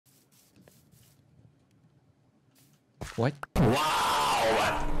What?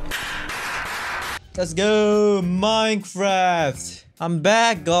 Wow! Let's go, Minecraft! I'm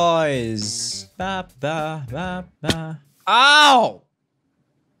back, guys! Ba, ba, ba, ba. Ow!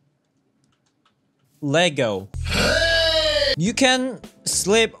 Lego. You can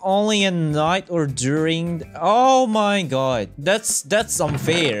sleep only at night or during. Oh my god, that's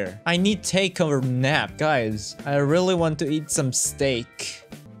unfair. I need take a nap, guys. I really want to eat some steak.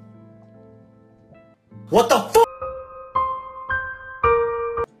 What the f?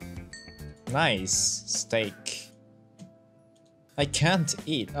 Nice steak. I can't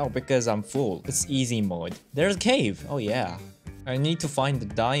eat. Oh, because I'm full. It's easy mode. There's a cave. Oh yeah. I need to find the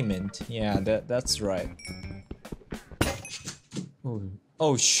diamond. Yeah, that's right. Ooh.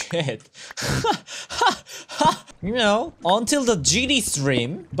 Oh shit. You know, until the GD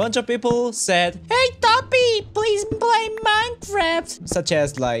stream, bunch of people said, "Hey Topi, please play Minecraft." Such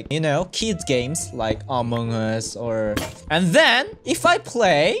as like, you know, kids games like Among Us or... And then, if I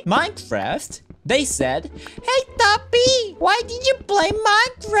play Minecraft, they said, "Hey Topi, why did you play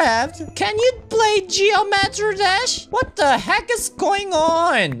Minecraft? Can you play Geometry Dash? What the heck is going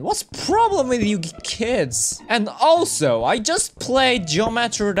on? What's the problem with you kids?" And also, I just played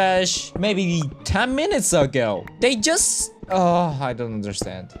Geometry Dash maybe 10 minutes ago. They just... Oh, I don't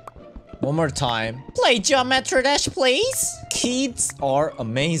understand. One more time. Play Geometry Dash, please. Kids are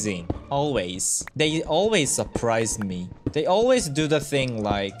amazing. Always. They always surprise me. They always do the thing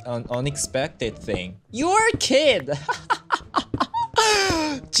like an unexpected thing. You're a kid.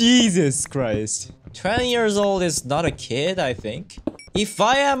 Jesus Christ. 20 years old is not a kid, I think. If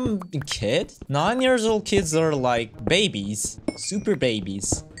I am a kid, 9 years old kids are like babies. Super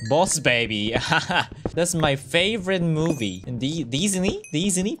babies. Boss Baby. That's my favorite movie. In Disney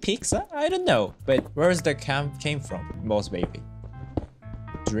Pixar? I don't know. But where's the came from? Boss Baby.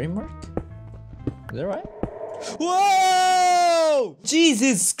 DreamWorks? Is that right? Whoa!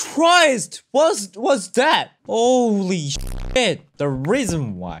 Jesus Christ! What's that? Holy shit! The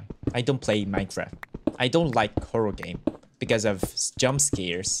reason why I don't play Minecraft. I don't like horror game because of jump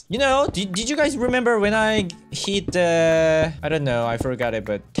scares. You know, did you guys remember when I hit I don't know, I forgot it,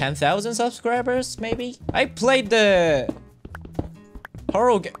 but 10,000 subscribers maybe? I played the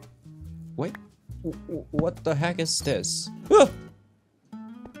horror game. Wait, what the heck is this?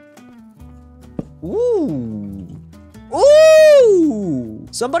 Ooh. Ooh!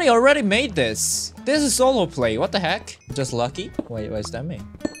 Somebody already made this. This is solo play. What the heck? Just lucky? Wait, what does that mean?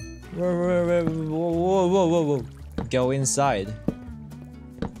 Whoa. Go inside.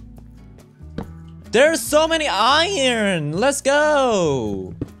 There's so many iron. Let's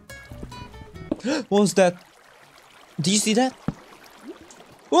go. What was that? Did you see that?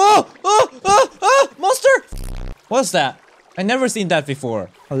 Whoa! Monster! What's that? I never seen that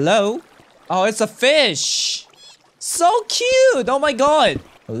before. Hello? Oh, it's a fish. So cute. Oh my god.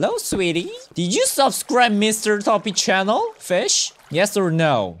 Hello, sweetie. Did you subscribe MrTopi channel, fish? Yes or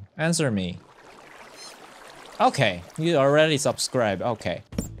no? Answer me. Okay, you already subscribed. Okay.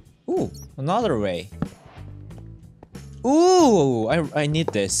 Ooh, another way. Ooh, I need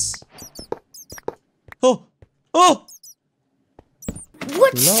this. Oh!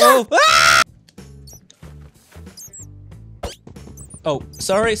 What's Hello? up? Ah! Oh,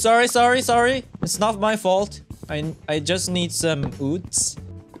 sorry. It's not my fault. I just need some oots.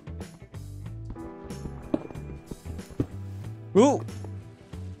 Ooh.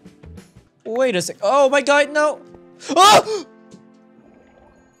 Wait a sec. Oh my god, no. Oh!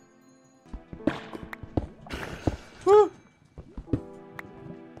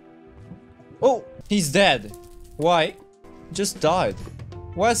 Oh, he's dead. Why? Just died.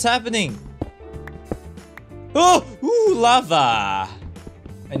 What's happening? Oh! Ooh, lava!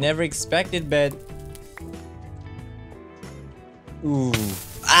 I never expected, but... Ooh.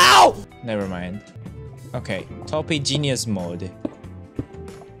 Ow! Never mind. Okay, Topi Genius mode.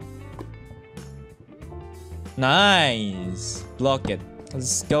 Nice! Block it.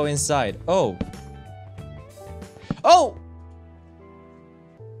 Let's go inside. Oh! Oh!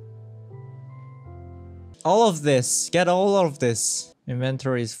 All of this. Get all of this.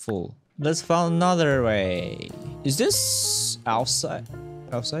 Inventory is full. Let's find another way. Is this outside?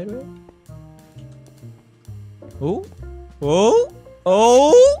 Outside way? Oh? Oh?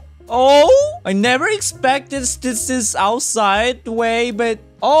 Oh? Oh? I never expected this is outside way, but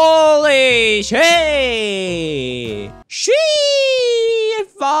holy shit! I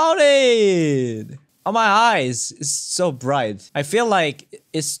found it! Oh, my eyes is so bright. I feel like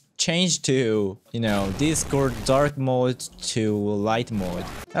it's change to, you know, Discord dark mode to light mode.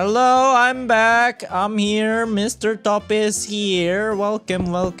 Hello, I'm back. I'm here. MrTopi is here.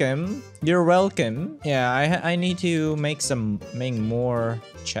 Welcome, welcome. You're welcome. Yeah, I need to make more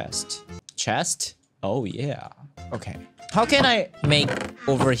chest. Chest? Oh yeah. Okay. How can I make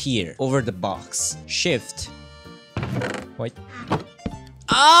over here? Over the box. Shift. Wait.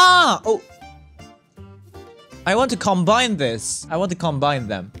 Ah! Oh! I want to combine this. I want to combine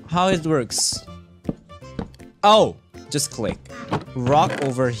them. How it works? Oh! Just click. Rock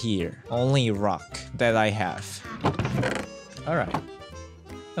over here. Only rock that I have. Alright.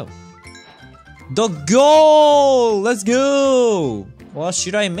 Oh. The goal! Let's go! What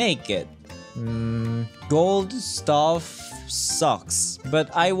should I make it? Gold stuff sucks,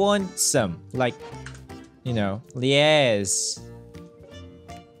 but I want some, like, you know, yes.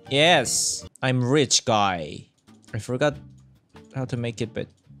 Yes, I'm rich guy. I forgot how to make it, but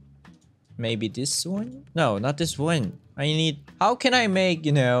maybe this one? No, not this one. I need, how can I make,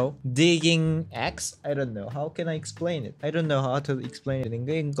 you know, digging axe? I don't know. How can I explain it? I don't know how to explain it in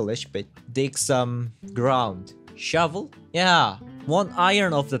English, but dig some ground. Shovel? Yeah, one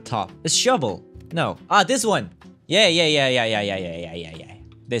iron off the top. A shovel. No. Ah, this one. Yeah.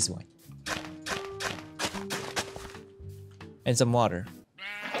 This one. And some water.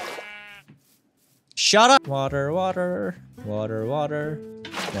 Shut up! Water.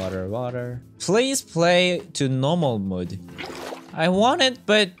 Please play to normal mode. I want it,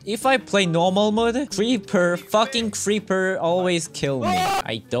 but if I play normal mode, fucking creeper always kill me.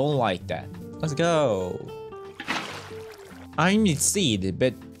 I don't like that. Let's go. I need seed,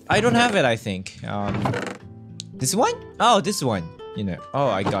 but I don't have it, I think. This one? Oh, this one. You know. Oh,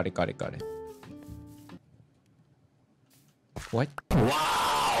 I got it. What? Wow!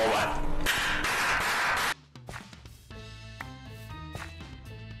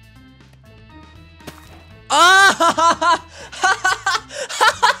 Ah!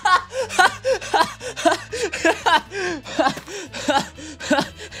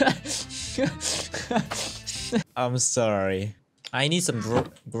 I'm sorry. I need some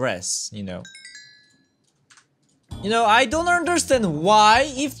grass, you know. You know, I don't understand why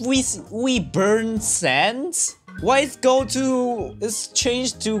if we burn sand, why it's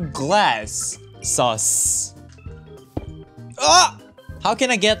changed to glass. Sus. Ah! How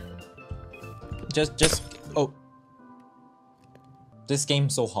can I get just oh. This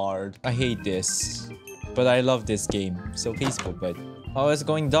game's so hard. I hate this. But I love this game. So peaceful, but oh, it's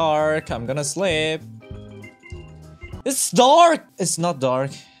going dark. I'm gonna sleep. It's dark! It's not dark.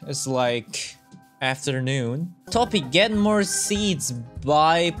 It's like afternoon. Topi, get more seeds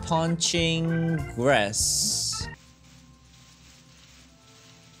by punching grass.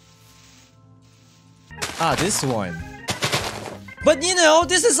 Ah, this one. But you know,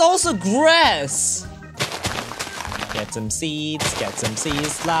 this is also grass. Get some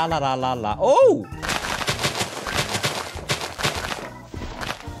seeds, la la la la la. Oh!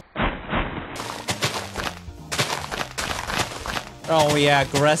 Oh yeah,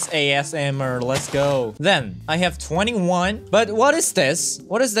 grass ASMR, let's go. Then, I have 21. But what is this?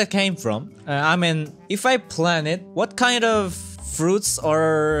 What is that came from? I mean, if I plant it, what kind of fruits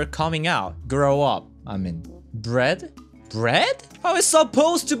are coming out? Grow up. I mean, bread? Bread? How is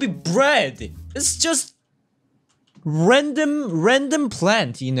supposed to be bread? It's just random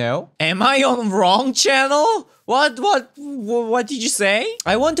plant, you know? Am I on wrong channel? What did you say?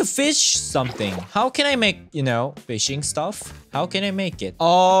 I want to fish something. How can I make, you know, fishing stuff? How can I make it?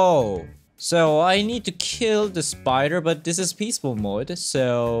 Oh, so I need to kill the spider, but this is peaceful mode.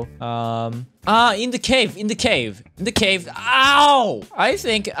 So, in the cave. Ow! I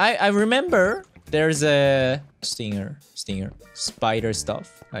think I remember there's a stinger, spider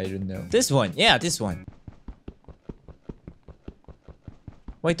stuff. I don't know. This one, yeah, this one.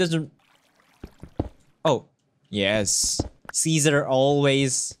 Wait, doesn't. Oh. Yes. Caesar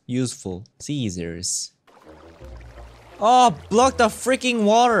always useful. Caesars. Oh, block the freaking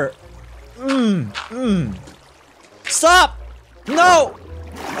water. Stop! No!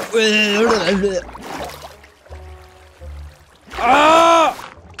 Ah!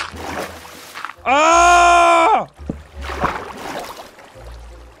 Ah!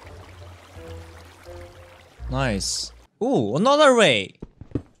 Nice. Ooh, another way.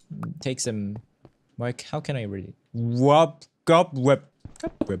 Take some. Like, how can I read it? Cobweb.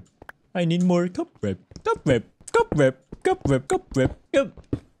 I need more cobweb.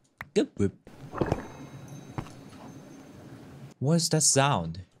 What's that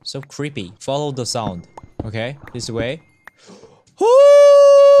sound? So creepy. Follow the sound. Okay, this way.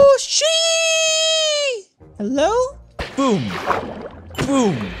 Oh, she! Hello? Boom.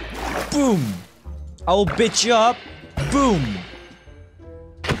 Boom. Boom. I'll bitch you up. Boom.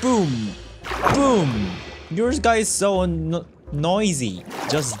 Boom. Boom. Yours guy is so noisy.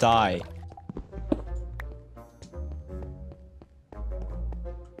 Just die.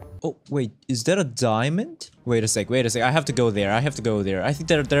 Oh, wait. Is that a diamond? Wait a sec. Wait a sec. I have to go there. I have to go there. I think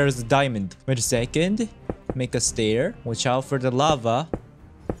there's a diamond. Wait a second. Make a stair. Watch out for the lava.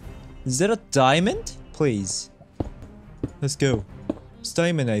 Is that a diamond? Please. Let's go. It's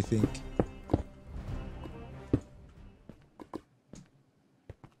diamond, I think.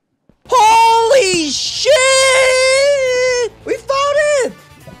 Holy shit! We found it!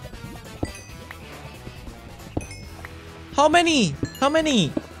 How many? How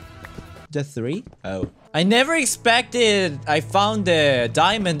many? Just 3? Oh. I never expected I found the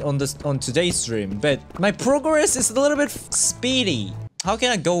diamond on today's stream, but my progress is a little bit speedy. How can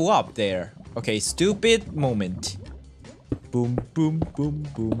I go up there? Okay, stupid moment. Boom, boom, boom,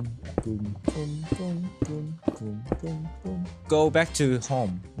 boom, boom, boom, boom, boom, boom, boom, boom. Go back to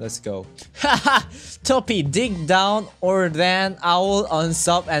home. Let's go. Haha! Topi, dig down or then I will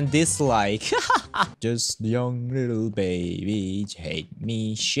unsub and dislike. Just young little baby hate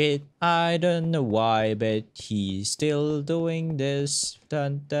me shit. I don't know why, but he's still doing this.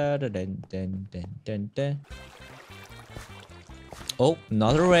 Dun, dun, dun, dun, dun, dun, dun, dun. Oh,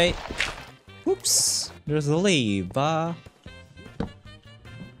 another way. Oops, there's a lava.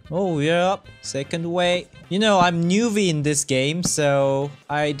 Oh, yep, second way. You know, I'm newbie in this game, so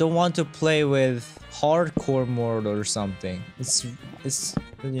I don't want to play with hardcore mode or something. It's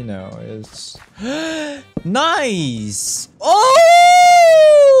you know, it's nice. Oh,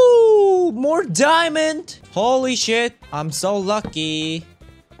 more diamond. Holy shit, I'm so lucky.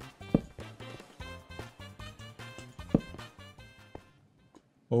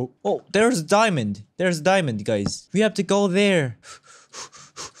 Oh, there's a diamond. There's a diamond, guys. We have to go there.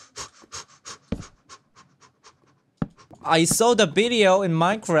 I saw the video in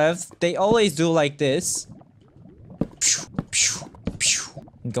Minecraft. They always do like this.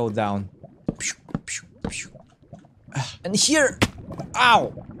 And go down. And here.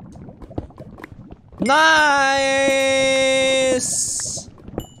 Ow. Nice.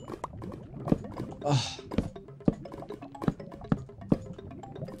 Oh.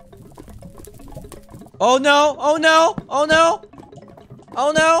 Oh no! Oh no! Oh no!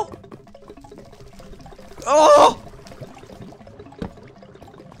 Oh no! Oh!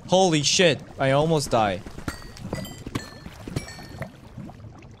 Holy shit! I almost died.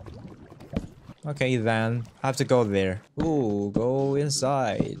 Okay then, I have to go there. Ooh, go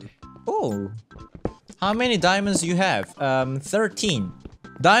inside. Ooh. How many diamonds do you have? 13.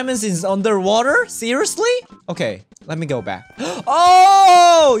 Diamonds is underwater? Seriously? Okay, let me go back.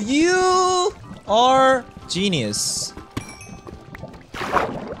 Oh! You are genius.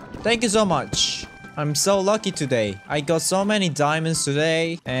 Thank you so much. I'm so lucky today. I got so many diamonds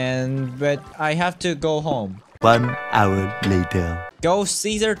today, but I have to go home. 1 hour later. Go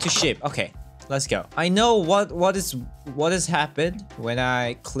Caesar to ship. Okay, let's go. I know what has happened when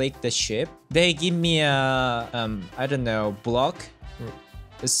I click the ship. They give me a I don't know, block.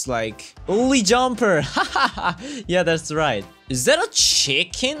 It's like only jumper. Yeah, that's right. Is that a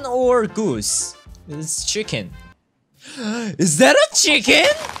chicken or goose? It's chicken. Is that a chicken?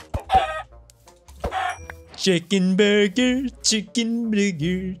 Chicken burger, chicken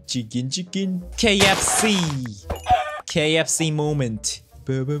burger, chicken. KFC. KFC moment.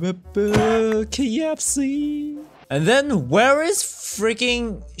 KFC. And then where is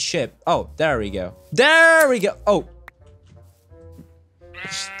freaking ship? Oh, there we go. There we go. Oh.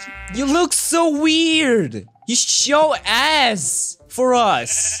 You look so weird. You show ass for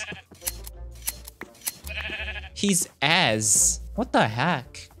us. His ass. What the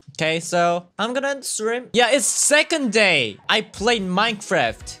heck? Okay, so I'm gonna end stream. Yeah, it's second day. I played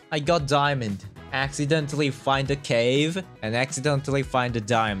Minecraft. I got diamond. Accidentally find a cave and accidentally find the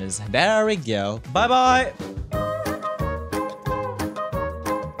diamonds. There we go. Bye bye.